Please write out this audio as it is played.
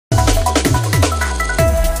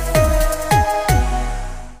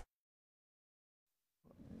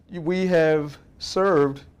We have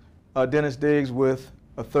served Dennis Diggs with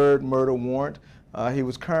a third murder warrant. He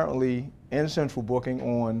was currently in central booking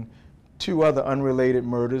on 2 other unrelated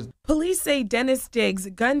murders. Police say Dennis Diggs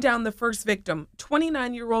gunned down the first victim,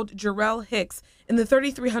 29-year-old Jarrell Hicks, in the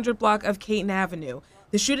 3300 block of Caton Avenue.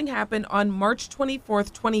 The shooting happened on March 24,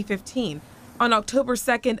 2015. On October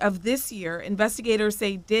 2nd of this year, investigators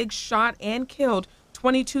say Diggs shot and killed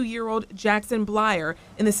 22-year-old Jackson Bleier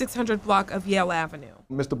in the 600 block of Yale Avenue.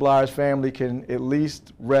 Mr. Bleier's family can at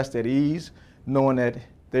least rest at ease knowing that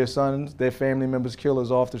their sons, their family members'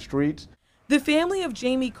 killers off the streets. The family of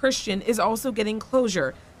Jamie Christian is also getting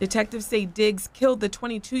closure. Detectives say Diggs killed the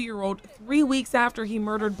 22-year-old 3 weeks after he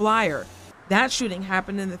murdered Bleier. That shooting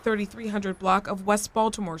happened in the 3300 block of West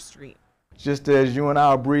Baltimore Street. Just as you and I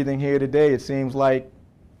are breathing here today, it seems like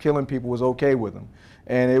killing people was okay with him.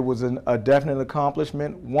 And it was a definite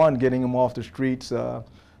accomplishment, one, getting him off the streets the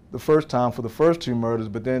first time for the first 2 murders,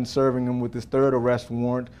 but then serving him with this third arrest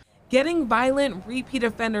warrant. Getting violent repeat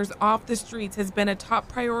offenders off the streets has been a top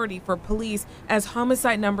priority for police as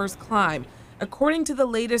homicide numbers climb. According to the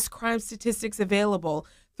latest crime statistics available,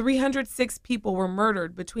 306 people were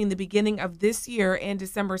murdered between the beginning of this year and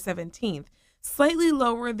December 17th, slightly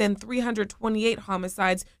lower than 328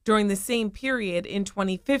 homicides during the same period in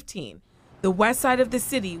 2015. The west side of the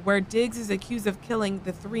city, where Diggs is accused of killing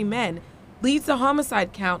the 3 men, leads the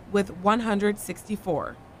homicide count with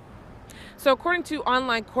 164. So according to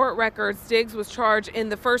online court records, Diggs was charged in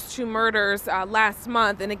the first 2 murders last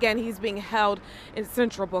month, and again, he's being held in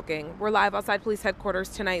central booking. We're live outside police headquarters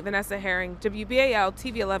tonight. Vanessa Herring,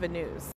 WBAL-TV 11 News.